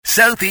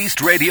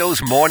Southeast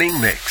Radio's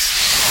morning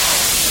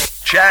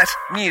mix. Chat,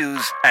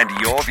 news and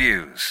your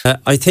views.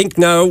 I think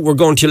now we're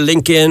going to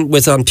link in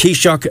with on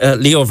Taoiseach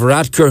Leo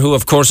Varadkar, who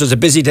of course is a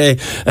busy day.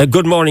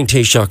 Good morning,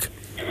 Taoiseach.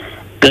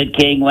 Good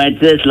King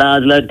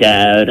Wenceslas looked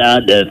out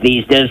on the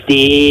feast of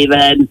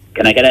Stephen.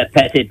 Can I get a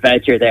petted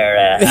voucher there,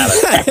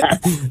 Alan?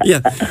 Yeah.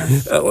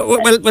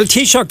 Well,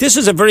 Taoiseach, this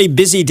is a very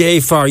busy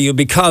day for you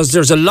because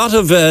there's a lot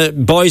of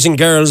boys and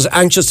girls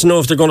anxious to know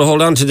if they're going to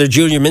hold on to their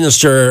junior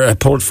minister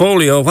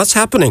portfolio. What's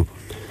happening?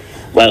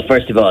 Well,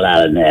 first of all,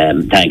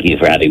 Alan, thank you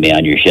for having me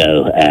on your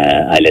show.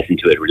 I listen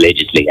to it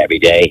religiously every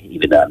day,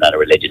 even though I'm not a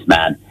religious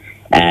man.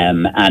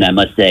 And I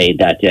must say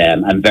that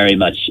I'm very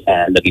much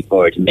looking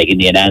forward to making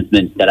the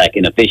announcement that I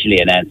can officially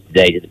announce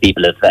today to the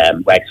people of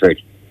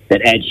Wexford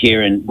that Ed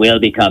Sheeran will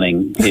be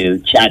coming to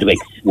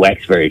Chadwick's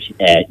Wexford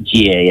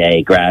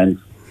GAA grounds.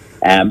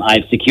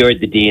 I've secured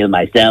the deal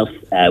myself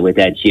with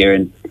Ed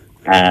Sheeran.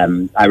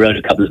 I wrote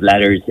a couple of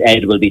letters.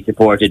 Ed will be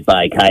supported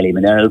by Kylie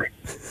Minogue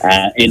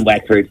in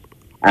Wexford.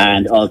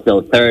 And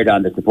also third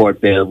on the support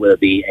bill will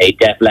be a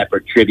Def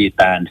Leppard tribute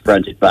band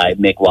fronted by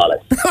Mick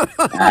Wallace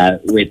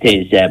with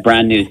his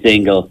brand new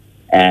single,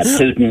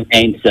 Putin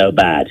Ain't So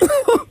Bad.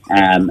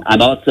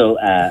 I'm also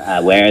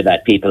aware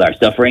that people are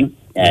suffering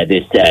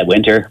this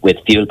winter with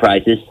fuel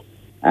prices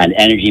and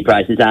energy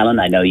prices, Alan.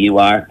 I know you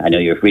are. I know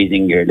you're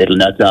freezing your little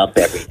nuts off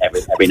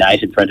every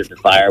night in front of the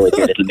fire with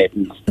your little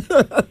mittens.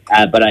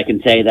 But I can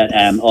say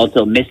that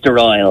also Mr.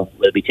 Oil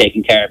will be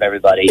taking care of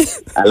everybody,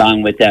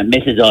 along with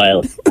Mrs.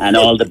 Oil and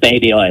all the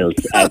baby oils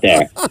out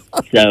there.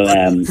 So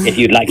if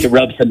you'd like to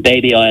rub some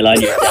baby oil on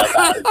yourself,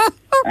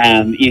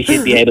 Alan, you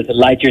should be able to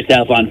light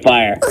yourself on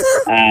fire.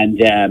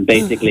 And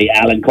basically,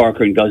 Alan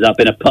Corcoran goes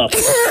up in a puff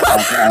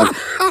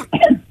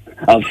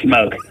of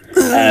smoke.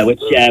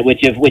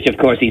 Which of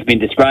course he's been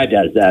described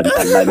as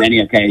on many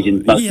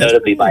occasions, most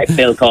notably by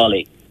Phil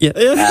Cawley.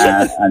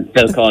 And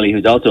Phil Cawley,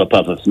 who's also a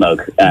puff of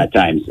smoke at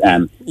times.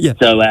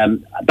 So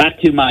back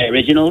to my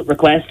original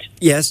request.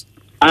 Yes.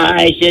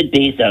 I should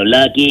be so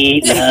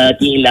lucky.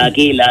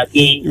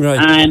 Right.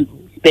 I'm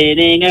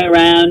spinning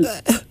around.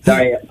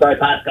 Sorry,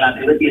 Pascal,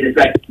 I'm with you.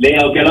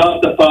 Leo, get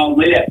off the phone,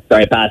 will you?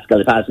 Sorry, Pascal.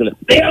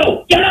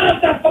 Leo, get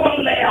off the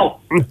phone, Leo.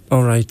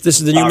 All right, this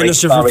is the new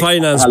Minister for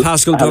Finance,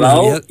 Pascal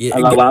Donoghue.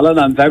 Hello, Alan.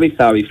 I'm very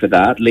sorry for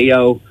that.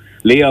 Leo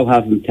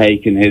hasn't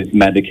taken his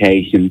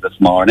medication this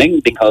morning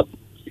because,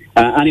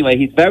 anyway,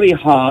 he's very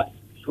high.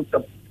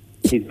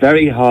 He's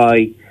very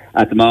high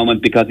at the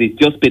moment because he's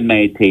just been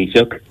made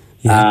Taoiseach.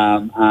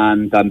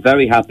 And I'm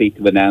very happy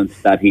to announce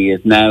that he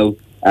is now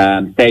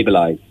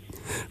stabilised.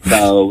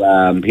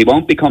 So he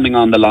won't be coming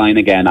on the line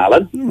again,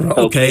 Alan.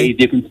 So please,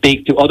 you can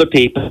speak to other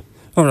people.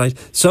 All right.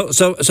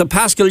 So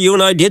Pascal, you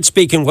and I did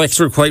speak in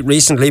Wexford quite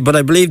recently, but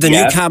I believe the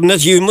new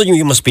cabinet, you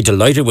must be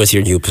delighted with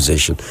your new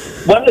position.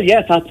 Well,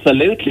 yes,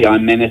 absolutely.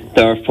 I'm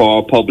Minister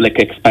for Public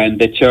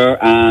Expenditure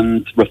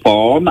and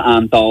Reform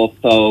and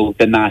also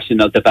the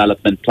National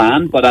Development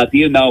Plan. But as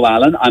you know,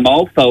 Alan, I'm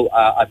also,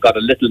 I've got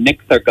a little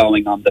mixer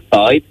going on the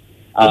side.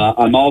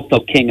 I'm also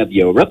King of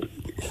Europe.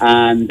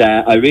 And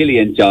I really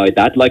enjoyed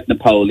that, like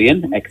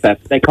Napoleon,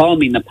 except they call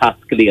me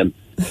Napascalian.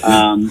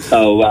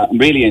 So I'm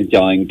really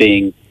enjoying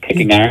being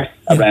kicking arse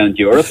around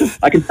Europe.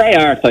 I can say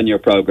arse on your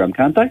programme,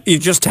 can't I? You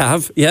just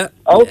have, yeah.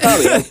 Oh,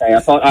 sorry, okay. I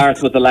thought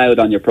arse was allowed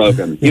on your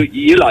programme.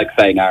 You like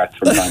saying arse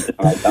from time to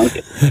time, don't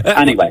you?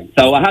 Anyway,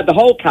 so I had the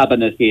whole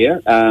cabinet here,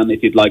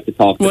 if you'd like to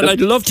talk to them. I'd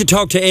love to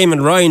talk to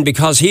Eamon Ryan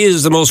because he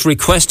is the most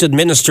requested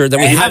minister that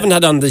we haven't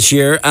had on this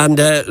year, and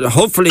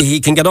hopefully he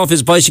can get off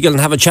his bicycle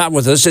and have a chat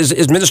with us.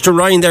 Is Minister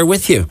Ryan there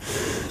with you?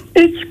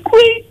 It's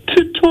great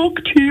to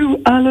talk to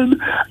you, Alan,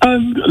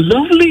 and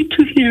lovely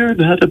to hear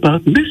that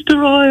about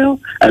Mr. Oil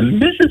and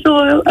Mrs.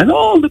 Oil and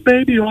all the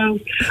baby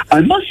oils.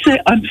 I must say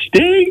I'm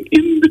staying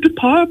in the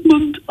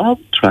Department of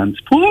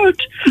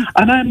Transport,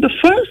 and I'm the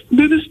first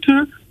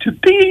minister to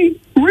be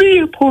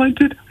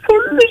reappointed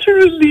for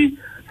literally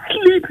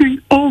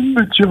sleeping on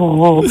the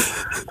job,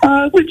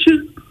 which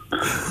is...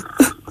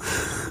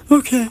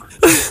 Okay.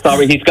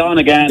 Sorry, he's gone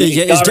again.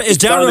 Is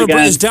Darragh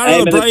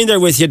O'Brien there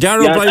with you?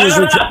 Darragh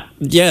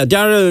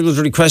was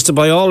requested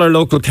by all our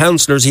local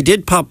councillors. He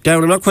did pop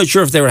down. I'm not quite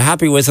sure if they were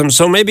happy with him,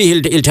 so maybe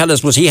he'll tell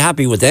us, was he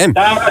happy with them?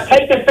 Darragh,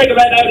 take the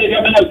cigarette out of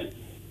your mouth.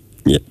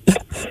 Yeah.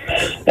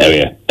 There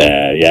we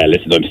are.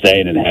 Listen, I'm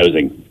staying in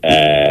housing,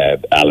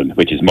 Alan,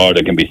 which is more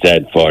than can be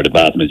said for the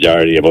vast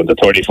majority of under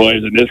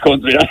 35s in this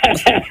country.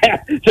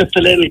 Just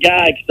a little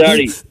gag,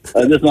 sorry.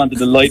 I just wanted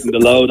to lighten the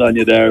load on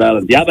you there,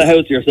 Alan. Do you have a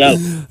house yourself?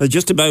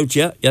 Just about,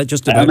 yeah,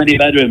 just about. How many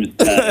bedrooms?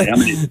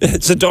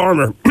 It's a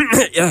dormer.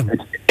 Yeah.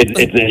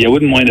 You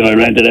wouldn't mind if I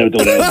rented out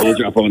the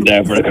wardrobe on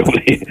there for a couple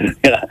of years.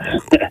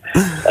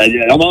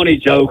 I'm only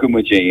joking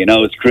with you,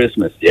 it's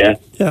Christmas, yeah?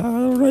 Yeah,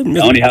 all right.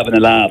 Only having a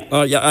laugh.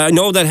 Oh, yeah, I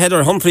know that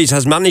Heather Humphreys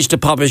has managed to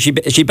pop. Is she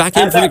back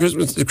in for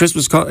the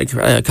Christmas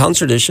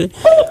concert, is she?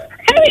 Oh,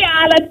 hey,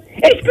 Alan.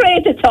 It's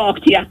great to talk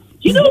to you.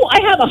 You know,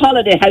 I have a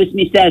holiday house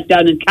myself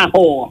down in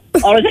Cahor.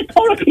 Or is it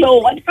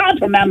Coraclow? I can't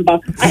remember.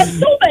 I have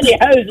so many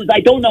houses, I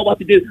don't know what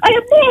to do. I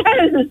have more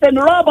houses than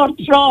Robert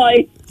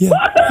Troy.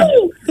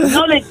 Woohoo!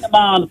 Knowledge,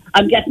 Mom.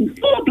 I'm getting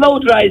 4 blow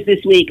dries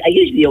this week. I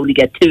usually only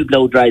get 2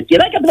 blow dries. Do you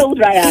like a blow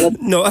dry, Alan?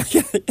 No,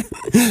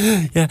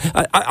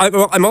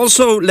 I'm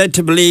also led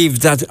to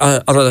believe that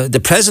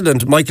the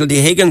President, Michael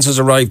D. Higgins, has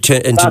arrived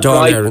into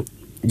Dáil Éireann.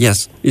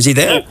 Yes. Is he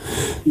there?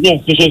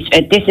 Yes, it is.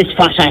 This is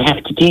what I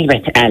have to deal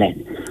with,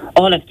 Alan.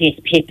 All of these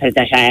people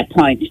that I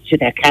appoint to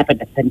their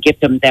cabinets and give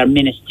them their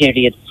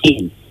ministerial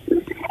seals.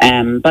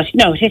 But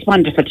no, it is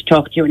wonderful to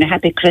talk to you, and a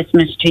happy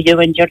Christmas to you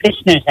and your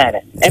listeners,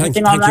 Alan.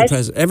 Everything all right?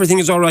 Everything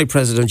is all right,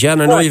 President. Yeah,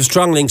 and I know you have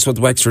strong links with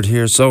Wexford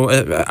here. So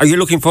are you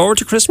looking forward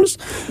to Christmas?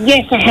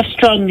 Yes, I have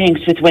strong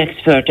links with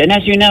Wexford. And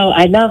as you know,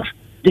 I love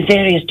the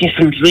various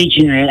different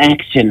regional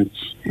accents.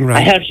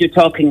 Right. I heard you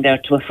talking there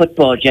to a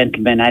football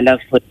gentleman. I love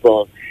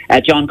football.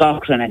 John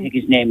Cochran, I think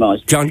his name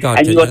was. John Cochran,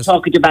 and you were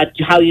talking about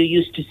how you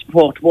used to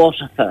support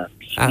Waterford.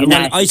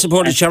 Well, I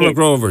supported Shamrock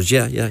Rovers,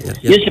 yeah.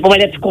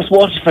 Well, of course,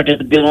 Waterford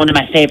would be one of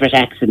my favourite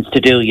accents to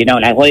do, you know,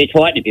 like, what are you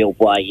talking about,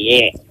 boy,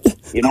 yeah.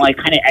 You know, what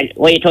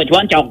are you talking, you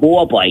want your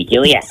go, boy,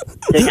 do you?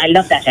 So I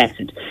love that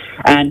accent.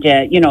 And,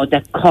 you know,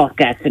 the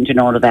Cork accent and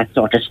all of that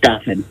sort of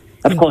stuff. And,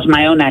 of course,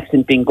 my own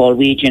accent being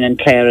Galwegian and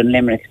Clare and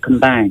Limerick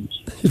combined.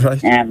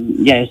 Right.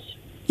 Yes.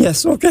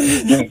 Yes, okay.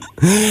 Yes.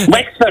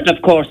 Wexford,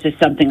 of course, is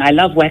something. I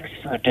love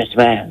Wexford as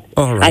well.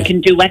 All right. I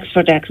can do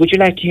Wexford accent. Would you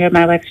like to hear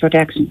my Wexford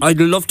accent? I'd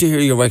love to hear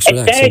your Wexford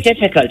accent. It's very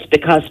difficult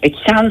because it's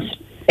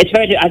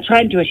very, I'll try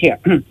and do it here.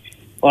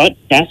 What?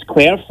 That's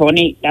queer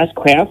funny,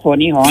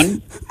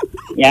 hon.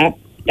 Yeah,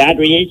 that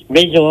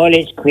risol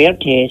is queer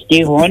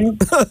tasty, hon.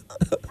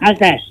 How's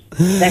that?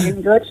 Is that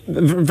any good?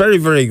 Very,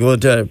 very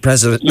good,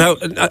 President. Now,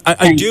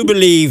 I do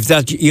believe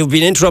that you've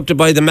been interrupted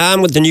by the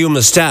man with the new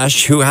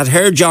moustache who had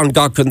heard John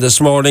Cochran this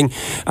morning,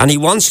 and he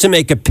wants to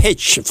make a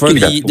pitch for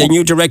the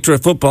new director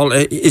of football.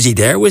 Is he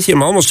there with you?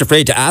 I'm almost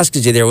afraid to ask,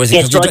 is he there with you?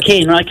 Yes,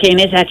 Roy Keane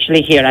is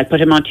actually here. I'll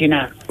put him on to you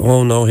now.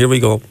 Oh, no, here we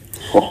go.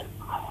 Oh,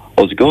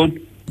 how's it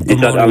going?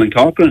 Is that Alan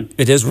Cochran?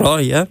 It is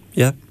Roy, yeah.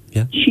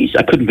 Jeez,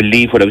 I couldn't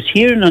believe what I was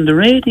hearing on the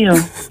radio.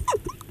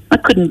 I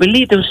couldn't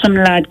believe there was some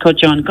lad called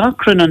John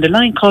Cochran on the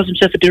line, calls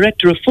himself a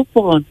director of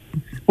football,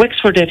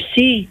 Wexford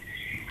FC.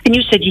 And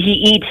you said he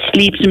eats,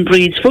 sleeps and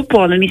breathes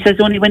football, and he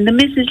says only when the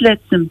missus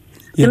lets him.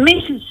 Yeah.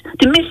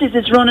 The missus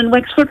is running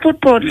Wexford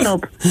Football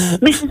Club.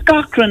 Mrs.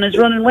 Cochran is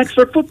running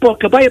Wexford Football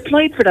Club. I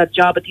applied for that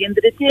job at the end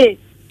of the day,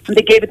 and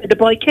they gave it to the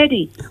boy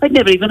Keddy. I'd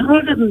never even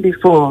heard of him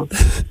before.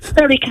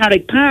 Ferry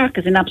Carrick Park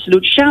is an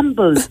absolute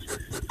shambles.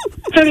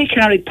 Ferry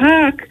Carrick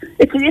Park,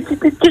 it's a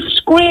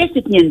disgrace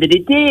at the end of the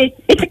day.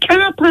 It's a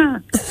car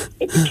park.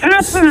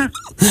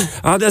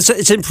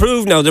 It's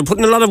improved now. They're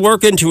putting a lot of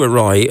work into it,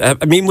 Roy.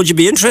 I mean, would you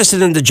be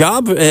interested in the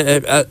job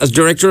as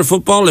director of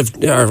football? Or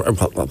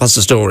what's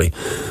the story?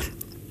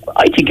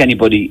 I think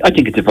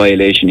it's a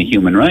violation of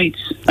human rights.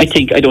 I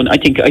think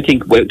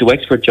the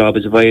Wexford job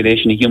is a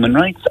violation of human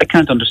rights. I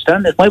can't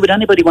understand it. Why would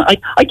anybody want?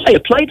 I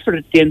applied for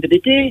it at the end of the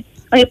day.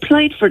 I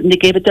applied for it and they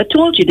gave it. I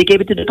told you they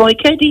gave it to the boy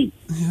Keddy.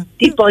 Yeah.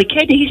 The boy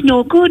Keddy, he's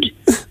no good.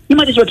 You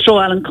might as well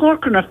throw Alan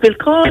Corcoran or Phil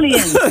Cawley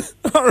in.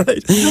 All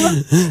right.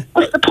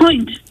 What's the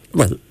point?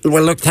 Well,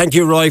 look, thank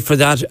you, Roy, for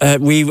that.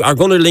 We are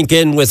going to link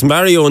in with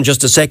Mario in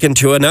just a second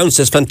to announce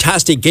this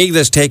fantastic gig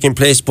that's taking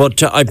place,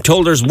 but I'm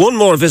told there's one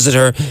more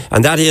visitor,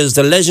 and that is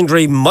the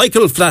legendary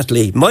Michael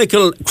Flatley.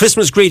 Michael,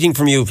 Christmas greeting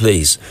from you,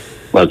 please.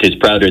 Well, 'tis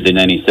prouder than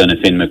any son of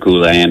Finn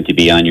McCool I am to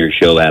be on your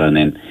show, Alan,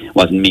 and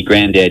wasn't me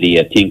granddaddy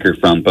a tinker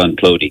from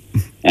Bunclody,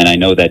 and I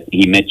know that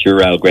he met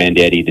your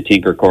granddaddy, the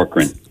tinker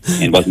Corcoran,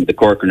 and wasn't the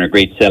Corcoran a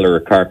great seller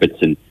of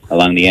carpets and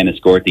along the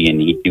Enniscorthy, and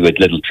he'd do a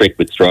little trick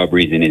with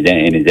strawberries in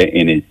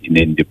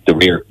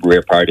the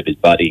rear part of his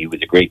body. He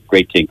was a great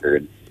tinker,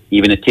 and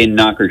even a tin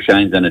knocker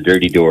shines on a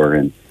dirty door,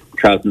 and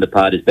trout in the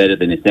pot is better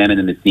than a salmon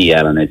in the sea,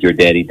 Alan, as your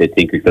daddy, the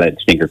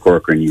tinker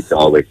Corcoran, used to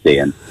always say.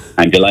 And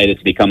I'm delighted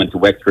to be coming to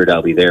Wexford.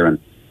 I'll be there on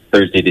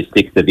Thursday, the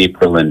 6th of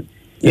April, and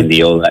in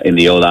the old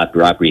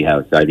Opry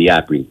House, or the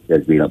Opry,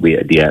 as we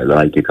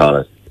like to call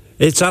it.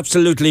 It's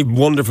absolutely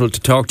wonderful to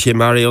talk to you,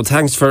 Mario.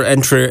 Thanks for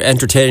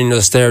entertaining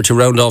us there to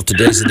round off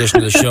today's edition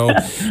of the show.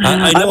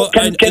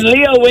 Can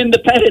Leo win the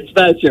Pettis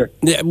voucher?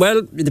 Yeah,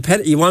 well,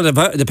 you want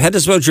the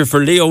Pettis voucher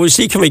for Leo? We'll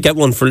see, can we get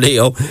one for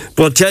Leo?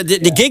 But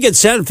the gig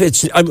itself,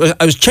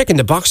 I was checking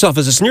the box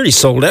office, it's nearly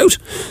sold out.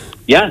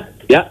 Yeah,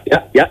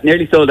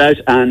 nearly sold out.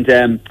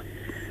 And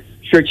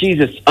sure,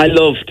 Jesus, I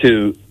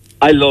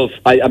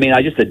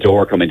just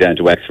adore coming down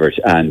to Wexford.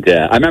 And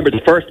I remember the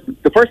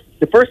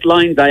first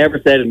lines I ever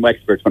said in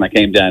Wexford when I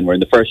came down were in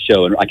the first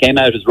show. And I came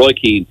out as Roy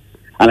Keane,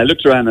 and I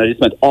looked around and I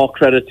just went, all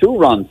credit to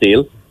Ron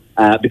Seal,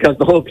 because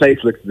the whole place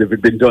looks as if it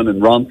had been done in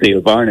Ron Seal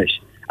varnish.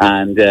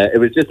 And it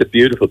was just a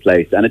beautiful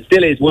place. And it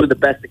still is one of the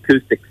best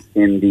acoustics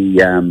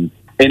in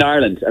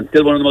Ireland, and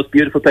still one of the most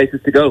beautiful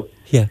places to go.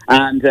 Yeah.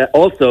 And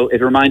also,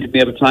 it reminded me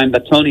of a time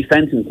that Tony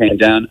Fenton came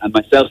down, and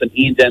myself and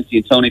Ian Dempsey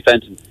and Tony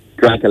Fenton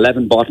drank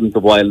 11 bottles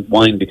of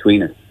wine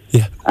between us.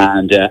 Yeah.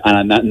 And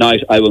that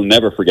night I will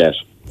never forget.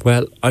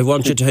 Well, I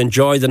want you to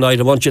enjoy the night.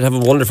 I want you to have a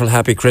wonderful,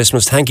 happy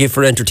Christmas. Thank you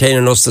for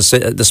entertaining us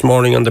this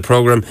morning on the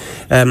programme.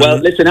 Well,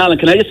 listen, Alan,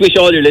 can I just wish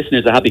all your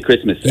listeners a happy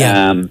Christmas?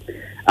 Yeah.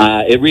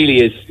 It really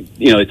is,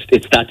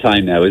 it's that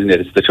time now, isn't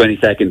it? It's the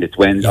 22nd, it's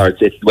Wednesday, or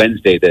it's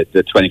Wednesday, the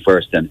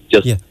 21st, and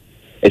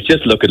it's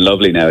just looking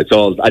lovely now. It's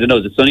all, I don't know,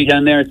 is it sunny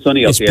down there? It's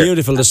sunny up here. It's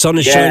beautiful. The sun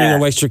is shining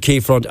on Wexford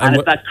Quayfront. And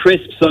it's that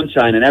crisp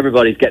sunshine, and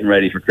everybody's getting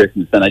ready for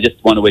Christmas. And I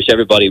just want to wish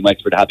everybody in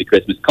Wexford a happy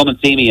Christmas. Come and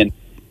see me in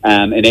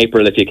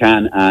April if you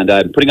can. And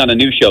I'm putting on a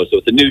new show. So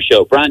it's a new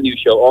show, brand new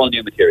show, all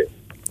new material.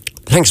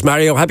 Thanks,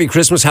 Mario. Happy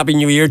Christmas, Happy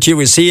New Year to you.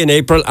 We'll see you in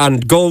April,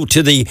 and go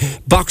to the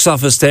box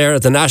office there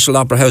at the National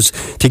Opera House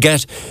to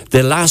get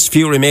the last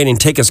few remaining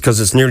tickets because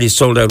it's nearly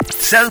sold out.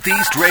 South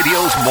East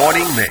Radio's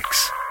morning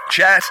mix.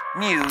 Chat,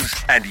 news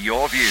and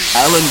your views.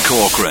 Alan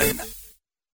Corcoran.